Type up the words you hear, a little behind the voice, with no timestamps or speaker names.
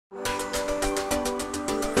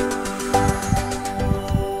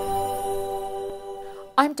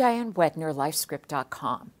I'm Diane, Wedner,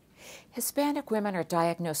 LifeScript.com. Hispanic women are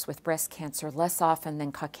diagnosed with breast cancer less often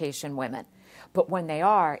than Caucasian women, but when they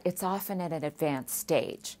are, it's often at an advanced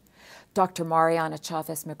stage. Dr. Mariana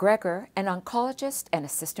Chavez Mac Gregor, an oncologist and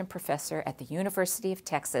assistant professor at the University of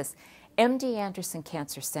Texas MD Anderson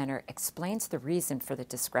Cancer Center, explains the reason for the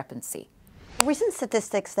discrepancy. Recent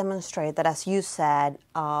statistics demonstrate that, as you said,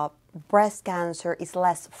 breast cancer is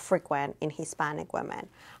less frequent in Hispanic women.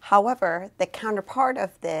 However, the counterpart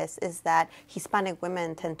of this is that Hispanic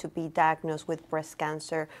women tend to be diagnosed with breast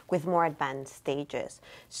cancer with more advanced stages.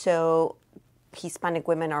 So Hispanic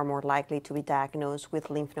women are more likely to be diagnosed with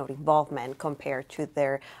lymph node involvement compared to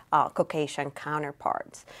their Caucasian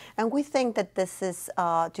counterparts. And we think that this is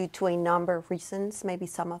due to a number of reasons. Maybe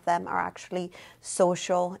some of them are actually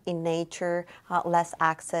social in nature, less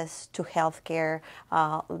access to health care,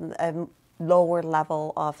 a lower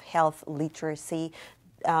level of health literacy,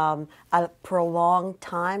 a prolonged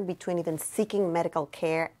time between even seeking medical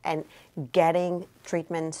care and getting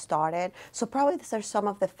treatment started. So probably these are some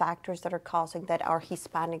of the factors that are causing that our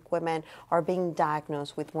Hispanic women are being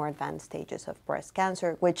diagnosed with more advanced stages of breast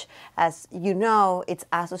cancer, which, as you know, it's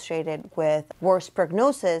associated with worse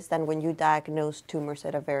prognosis than when you diagnose tumors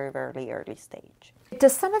at a very, very early stage.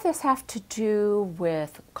 Does some of this have to do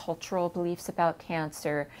with cultural beliefs about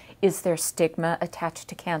cancer? Is there stigma attached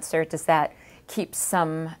to cancer? Does that keep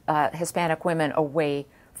some Hispanic women away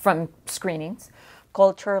from screenings?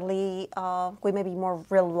 Culturally, we may be more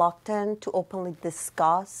reluctant to openly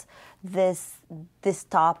discuss this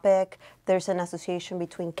topic. There's an association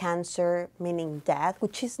between cancer, meaning death,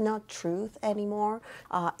 which is not truth anymore.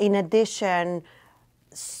 In addition,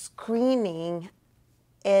 screening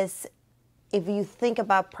is, if you think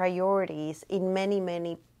about priorities in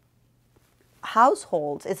many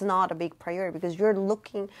households, it's not a big priority because you're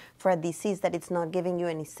looking for a disease that it's not giving you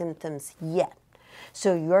any symptoms yet.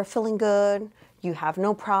 So you're feeling good, you have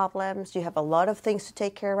no problems, you have a lot of things to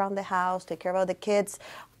take care around the house, take care of the kids,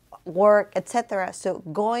 work, etc. So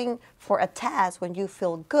going for a test when you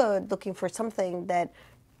feel good, looking for something that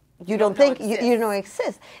you don't think you know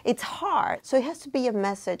exists. It's hard. So it has to be a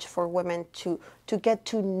message for women to get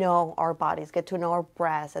to know our bodies, get to know our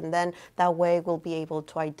breasts, and then that way we'll be able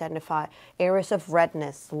to identify areas of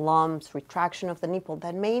redness, lumps, retraction of the nipple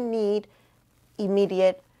that may need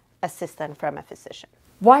immediate assistance from a physician.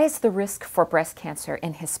 Why is the risk for breast cancer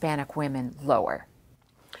in Hispanic women lower?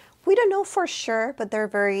 We don't know for sure, but there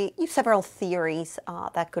are several theories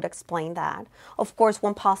that could explain that. Of course,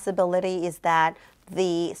 one possibility is that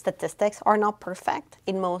the statistics are not perfect.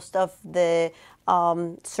 In most of the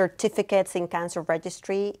certificates in cancer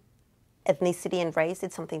registry, ethnicity and race,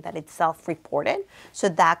 it's something that it's self-reported. So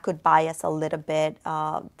that could bias a little bit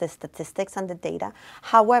the statistics and the data.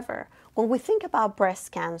 However, when we think about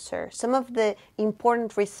breast cancer, some of the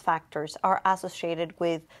important risk factors are associated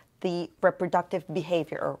with the reproductive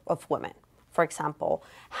behavior of women. For example,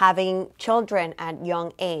 having children at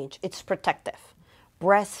young age, it's protective.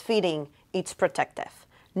 Breastfeeding, it's protective.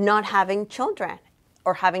 Not having children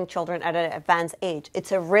or having children at an advanced age,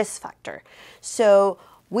 it's a risk factor. So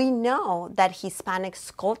we know that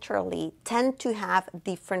Hispanics culturally tend to have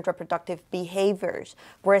different reproductive behaviors.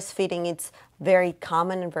 Breastfeeding, it's very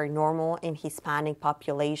common and very normal in Hispanic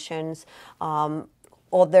populations.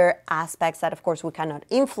 Other aspects that, of course, we cannot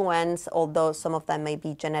influence, although some of them may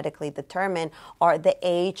be genetically determined, are the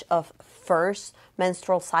age of first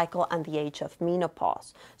menstrual cycle and the age of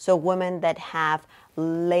menopause. So women that have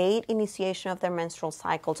late initiation of their menstrual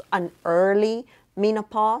cycles and early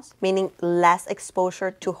menopause, meaning less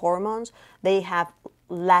exposure to hormones, they have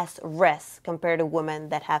less risk compared to women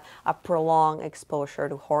that have a prolonged exposure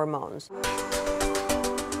to hormones.